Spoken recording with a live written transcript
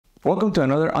Welcome to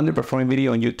another underperforming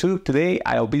video on YouTube. Today,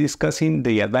 I'll be discussing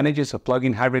the advantages of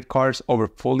plug-in hybrid cars over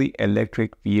fully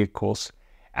electric vehicles.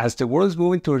 As the world is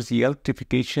moving towards the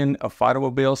electrification of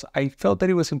automobiles, I felt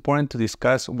that it was important to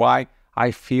discuss why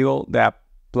I feel that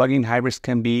plug-in hybrids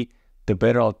can be the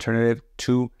better alternative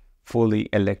to fully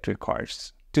electric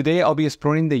cars. Today, I'll be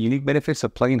exploring the unique benefits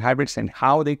of plug-in hybrids and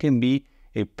how they can be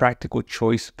a practical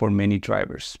choice for many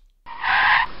drivers.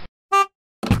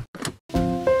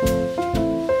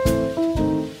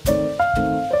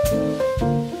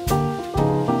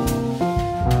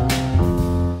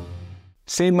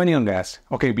 Save money on gas.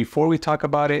 Okay, before we talk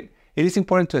about it, it is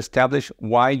important to establish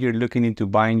why you're looking into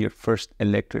buying your first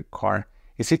electric car.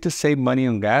 Is it to save money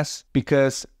on gas?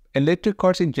 Because electric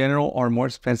cars in general are more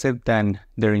expensive than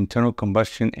their internal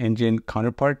combustion engine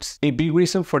counterparts. A big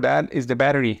reason for that is the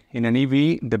battery. In an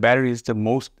EV, the battery is the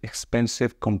most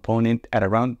expensive component at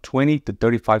around $20,000 to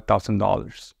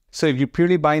 $35,000. So if you're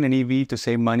purely buying an EV to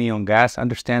save money on gas,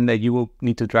 understand that you will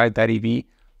need to drive that EV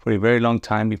for a very long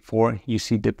time before you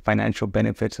see the financial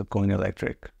benefits of going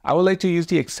electric. I would like to use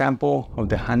the example of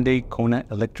the Hyundai Kona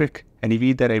Electric, an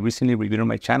EV that I recently reviewed on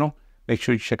my channel. Make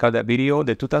sure you check out that video.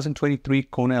 The 2023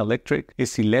 Kona Electric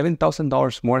is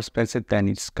 $11,000 more expensive than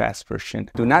its gas version.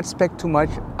 Do not expect too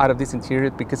much out of this interior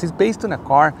because it's based on a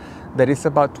car that is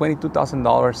about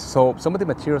 $22,000. So some of the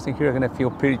materials in here are gonna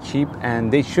feel pretty cheap,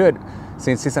 and they should,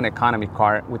 since it's an economy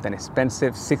car with an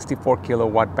expensive 64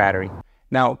 kilowatt battery.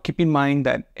 Now, keep in mind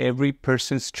that every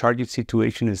person's charging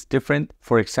situation is different.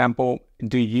 For example,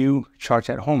 do you charge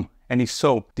at home? And if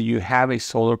so, do you have a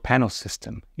solar panel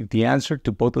system? If the answer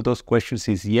to both of those questions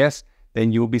is yes,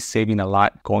 then you'll be saving a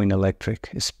lot going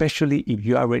electric, especially if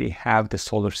you already have the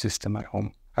solar system at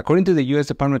home. According to the U.S.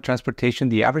 Department of Transportation,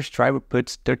 the average driver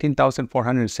puts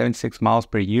 13,476 miles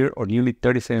per year, or nearly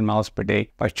 37 miles per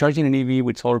day. By charging an EV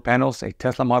with solar panels, a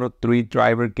Tesla Model 3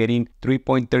 driver getting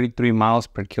 3.33 miles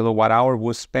per kilowatt hour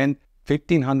will spend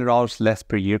 $1,500 less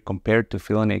per year compared to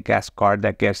filling a gas car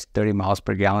that gets 30 miles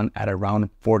per gallon at around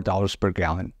 $4 per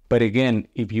gallon. But again,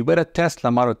 if you buy a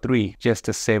Tesla Model 3 just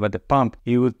to save at the pump,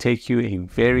 it will take you a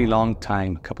very long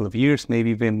time, a couple of years,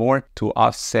 maybe even more, to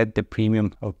offset the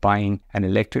premium of buying an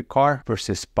electric car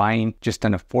versus buying just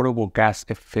an affordable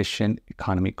gas-efficient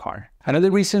economy car. Another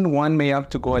reason one may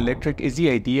opt to go electric is the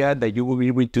idea that you will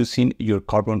be reducing your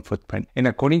carbon footprint. And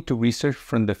according to research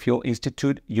from the Fuel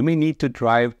Institute, you may need to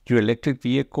drive your electric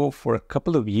vehicle for a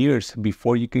couple of years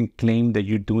before you can claim that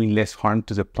you're doing less harm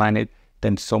to the planet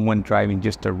than someone driving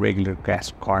just a regular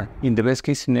gas car. In the best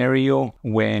case scenario,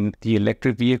 when the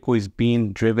electric vehicle is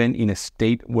being driven in a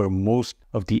state where most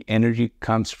of the energy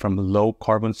comes from low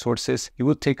carbon sources, it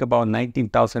will take about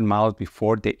 19,000 miles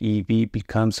before the EV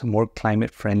becomes more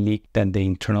climate friendly than the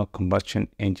internal combustion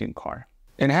engine car.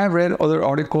 And I have read other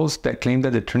articles that claim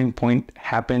that the turning point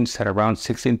happens at around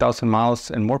 16,000 miles,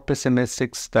 and more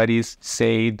pessimistic studies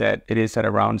say that it is at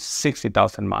around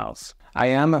 60,000 miles. I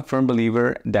am a firm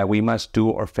believer that we must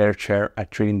do our fair share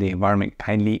at treating the environment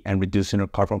kindly and reducing our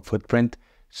carbon footprint.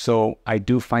 So I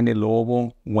do find it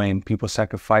loable when people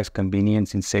sacrifice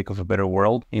convenience in sake of a better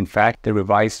world. In fact, the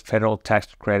revised federal tax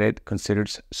credit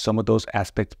considers some of those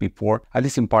aspects before, at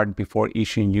least in part, before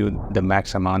issuing you the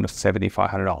max amount of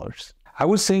 $7,500. I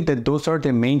would say that those are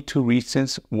the main two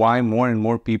reasons why more and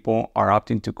more people are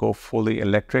opting to go fully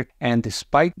electric. And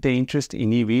despite the interest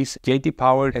in EVs, J.D.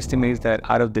 Power estimates that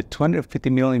out of the 250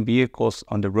 million vehicles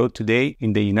on the road today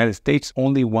in the United States,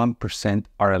 only 1%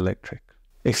 are electric.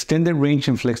 Extended range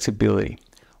and flexibility.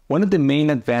 One of the main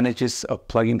advantages of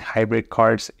plug-in hybrid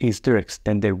cars is their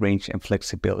extended range and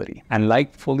flexibility.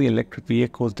 Unlike fully electric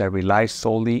vehicles that rely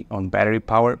solely on battery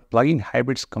power, plug-in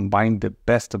hybrids combine the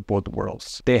best of both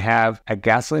worlds. They have a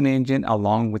gasoline engine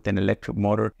along with an electric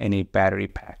motor and a battery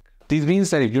pack. This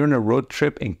means that if you're on a road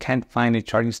trip and can't find a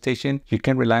charging station, you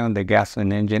can rely on the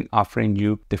gasoline engine, offering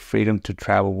you the freedom to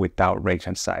travel without range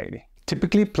anxiety.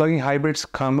 Typically, plug-in hybrids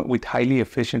come with highly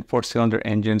efficient four-cylinder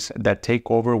engines that take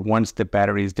over once the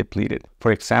battery is depleted.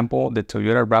 For example, the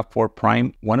Toyota RAV4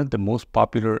 Prime, one of the most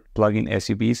popular plug-in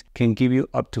SUVs, can give you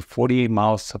up to 48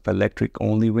 miles of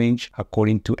electric-only range,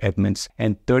 according to Edmunds,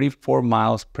 and 34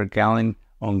 miles per gallon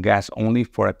on gas only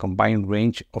for a combined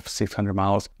range of 600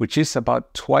 miles, which is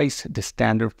about twice the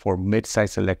standard for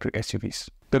mid-size electric SUVs.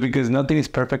 But because nothing is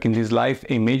perfect in this life,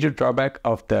 a major drawback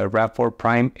of the RAV4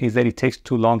 Prime is that it takes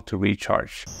too long to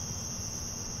recharge.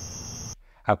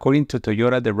 According to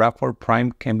Toyota, the RAV4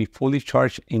 Prime can be fully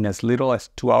charged in as little as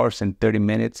 2 hours and 30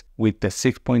 minutes with the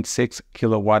 6.6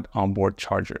 kilowatt onboard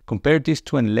charger. Compare this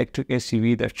to an electric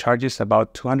SUV that charges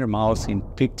about 200 miles in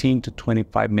 15 to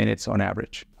 25 minutes on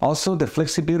average. Also, the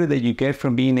flexibility that you get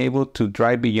from being able to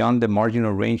drive beyond the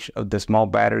marginal range of the small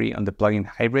battery on the plug-in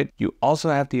hybrid. You also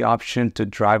have the option to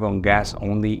drive on gas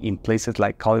only in places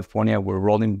like California, where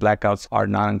rolling blackouts are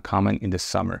not uncommon in the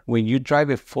summer. When you drive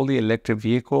a fully electric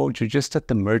vehicle, you're just at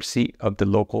the mercy of the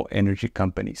local energy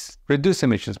companies. Reduce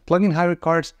emissions. Plug-in hybrid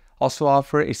cars also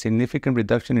offer a significant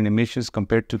reduction in emissions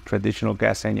compared to traditional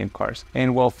gas engine cars.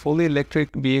 And while fully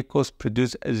electric vehicles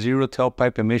produce zero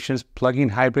tailpipe emissions, plug-in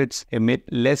hybrids emit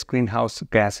less greenhouse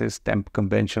gases than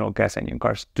conventional gas engine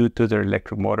cars due to their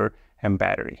electric motor and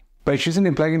battery. By choosing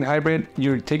a plug-in hybrid,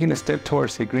 you're taking a step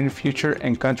towards a greener future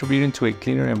and contributing to a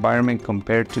cleaner environment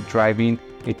compared to driving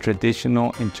a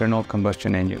traditional internal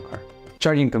combustion engine car.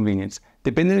 Charging convenience.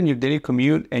 Depending on your daily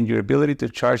commute and your ability to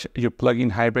charge your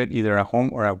plug-in hybrid either at home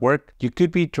or at work, you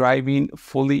could be driving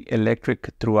fully electric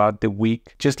throughout the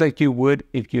week, just like you would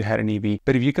if you had an EV.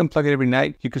 But if you can plug it every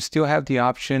night, you could still have the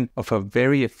option of a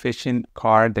very efficient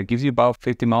car that gives you about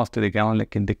 50 miles to the gallon,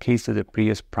 like in the case of the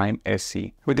Prius Prime SC.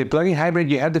 With the plug-in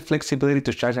hybrid, you have the flexibility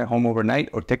to charge at home overnight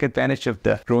or take advantage of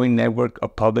the growing network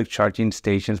of public charging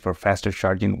stations for faster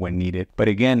charging when needed. But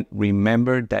again,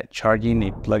 remember that charging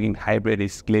a plug-in hybrid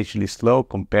is glacially slow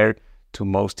compared to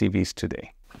most EVs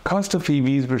today. Cost of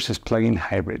EVs versus plug-in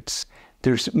hybrids.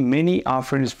 There's many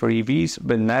offerings for EVs,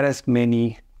 but not as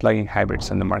many plug-in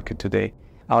hybrids on the market today.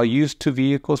 I'll use two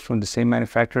vehicles from the same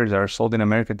manufacturer that are sold in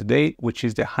America today, which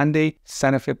is the Hyundai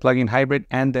Santa Fe plug-in hybrid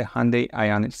and the Hyundai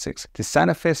Ioniq 6. The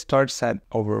Santa Fe starts at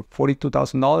over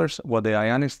 $42,000, while the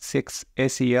Ioniq 6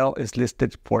 SEL is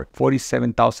listed for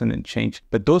 $47,000 and change.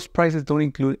 But those prices don't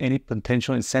include any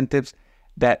potential incentives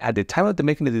that at the time of the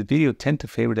making of this video tend to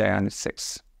favor the Ioniq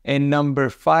 6. And number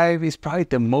 5 is probably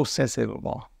the most sensitive of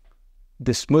all,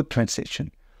 the smooth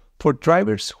transition. For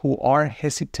drivers who are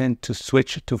hesitant to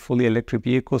switch to fully electric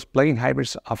vehicles, plug-in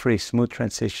hybrids offer a smooth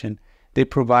transition. They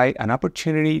provide an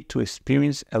opportunity to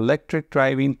experience electric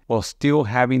driving while still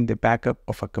having the backup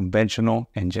of a conventional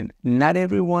engine. Not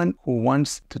everyone who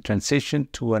wants to transition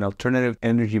to an alternative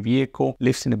energy vehicle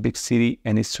lives in a big city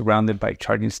and is surrounded by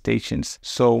charging stations,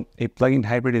 so a plug-in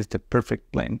hybrid is the perfect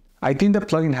blend. I think that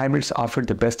plug-in hybrids offer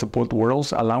the best of both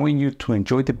worlds, allowing you to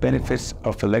enjoy the benefits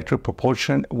of electric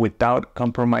propulsion without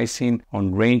compromising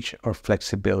on range or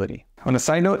flexibility. On a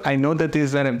side note, I know that this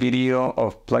is not a video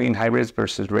of plug-in hybrids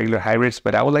versus regular hybrids,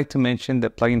 but I would like to mention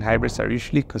that plug-in hybrids are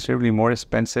usually considerably more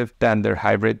expensive than their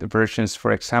hybrid versions.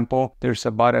 For example, there's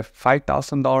about a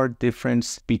 $5,000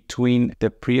 difference between the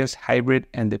Prius hybrid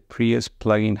and the Prius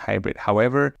plug-in hybrid.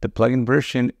 However, the plug-in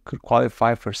version could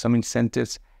qualify for some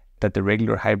incentives that the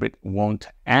regular hybrid won't,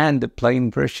 and the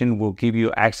plug-in version will give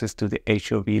you access to the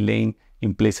HOV lane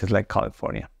in places like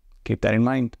California. Keep that in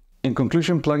mind. In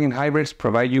conclusion, plug-in hybrids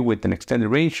provide you with an extended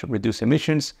range, reduced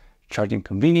emissions, charging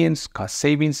convenience, cost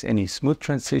savings, and a smooth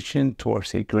transition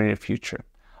towards a greener future.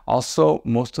 Also,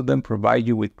 most of them provide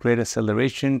you with great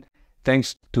acceleration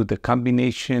thanks to the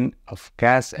combination of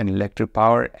gas and electric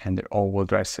power and their all-wheel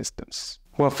drive systems.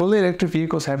 While fully electric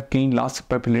vehicles have gained lots of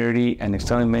popularity and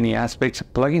excel in many aspects,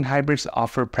 plug-in hybrids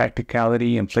offer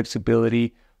practicality and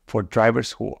flexibility for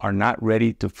drivers who are not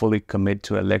ready to fully commit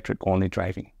to electric-only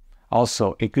driving.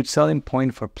 Also, a good selling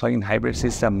point for plug-in hybrids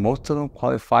is that most of them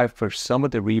qualify for some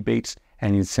of the rebates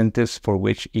and incentives for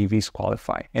which EVs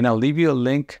qualify. And I'll leave you a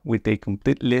link with a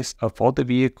complete list of all the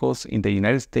vehicles in the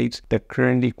United States that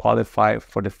currently qualify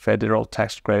for the federal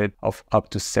tax credit of up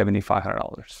to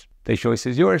 $7,500. The choice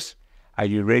is yours. Are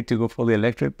you ready to go fully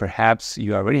electric? Perhaps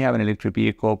you already have an electric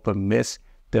vehicle but miss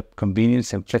the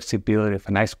convenience and flexibility of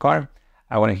a nice car.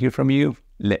 I want to hear from you.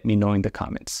 Let me know in the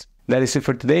comments. That is it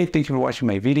for today. Thank you for watching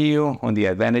my video on the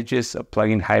advantages of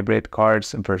plug-in hybrid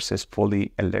cars versus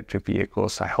fully electric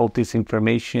vehicles. I hope this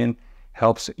information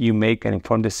helps you make an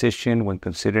informed decision when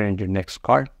considering your next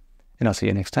car, and I'll see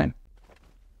you next time.